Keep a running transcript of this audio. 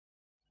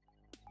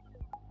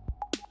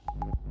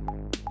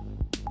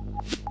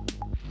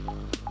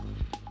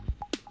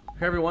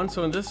Hey everyone,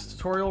 so in this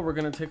tutorial we're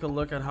going to take a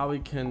look at how we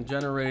can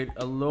generate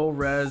a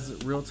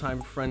low-res,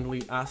 real-time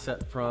friendly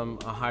asset from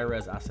a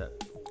high-res asset.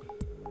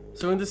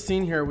 So in this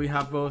scene here we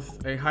have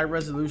both a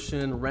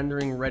high-resolution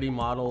rendering ready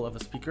model of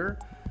a speaker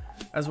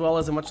as well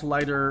as a much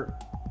lighter,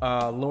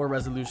 lower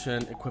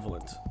resolution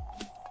equivalent.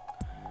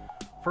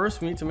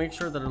 First, we need to make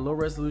sure that our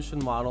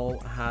low-resolution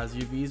model has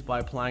UVs by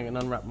applying an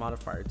Unwrap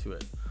Modifier to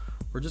it.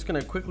 We're just going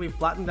to quickly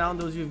flatten down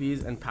those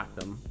UVs and pack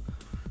them.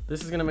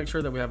 This is going to make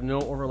sure that we have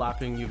no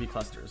overlapping UV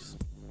clusters.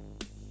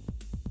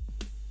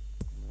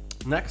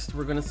 Next,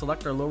 we're going to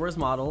select our low-res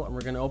model and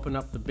we're going to open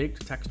up the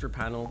baked texture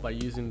panel by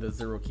using the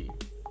 0 key.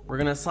 We're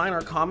going to assign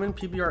our common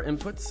PBR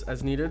inputs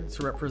as needed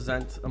to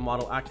represent a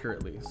model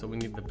accurately. So we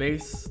need the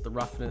base, the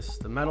roughness,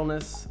 the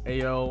metalness,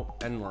 AO,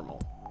 and normal.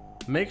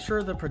 Make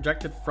sure the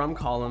projected from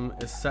column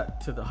is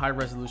set to the high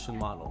resolution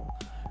model.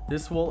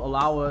 This will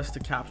allow us to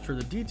capture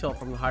the detail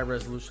from the high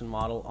resolution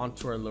model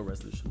onto our low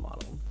resolution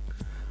model.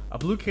 A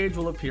blue cage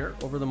will appear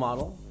over the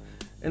model.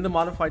 In the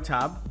Modify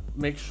tab,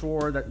 make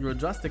sure that you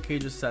adjust the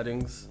cage's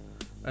settings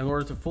in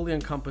order to fully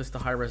encompass the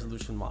high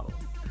resolution model.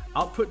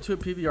 Output to a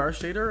PBR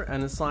shader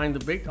and assign the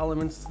baked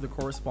elements to the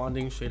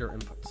corresponding shader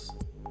inputs.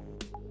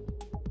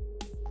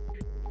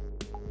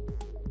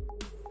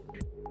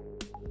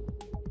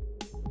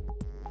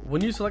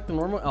 When you select the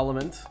normal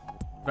element,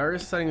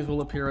 various settings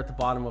will appear at the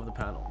bottom of the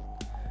panel.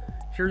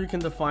 Here you can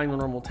define the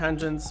normal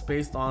tangents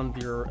based on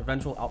your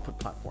eventual output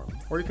platform,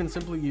 or you can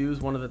simply use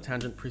one of the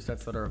tangent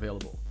presets that are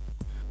available.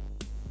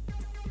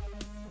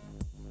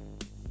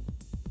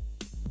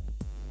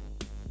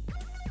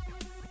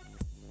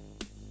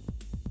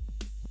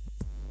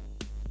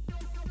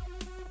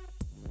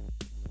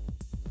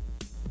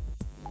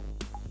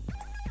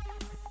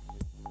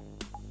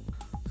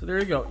 So there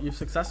you go, you've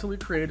successfully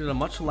created a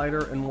much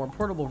lighter and more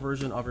portable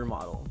version of your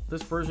model.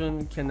 This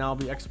version can now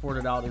be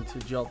exported out into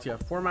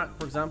GLTF format,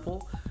 for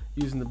example,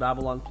 using the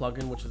Babylon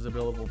plugin, which is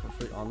available for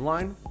free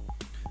online,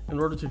 in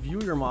order to view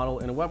your model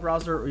in a web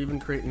browser or even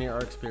create an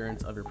AR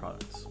experience of your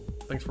products.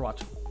 Thanks for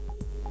watching.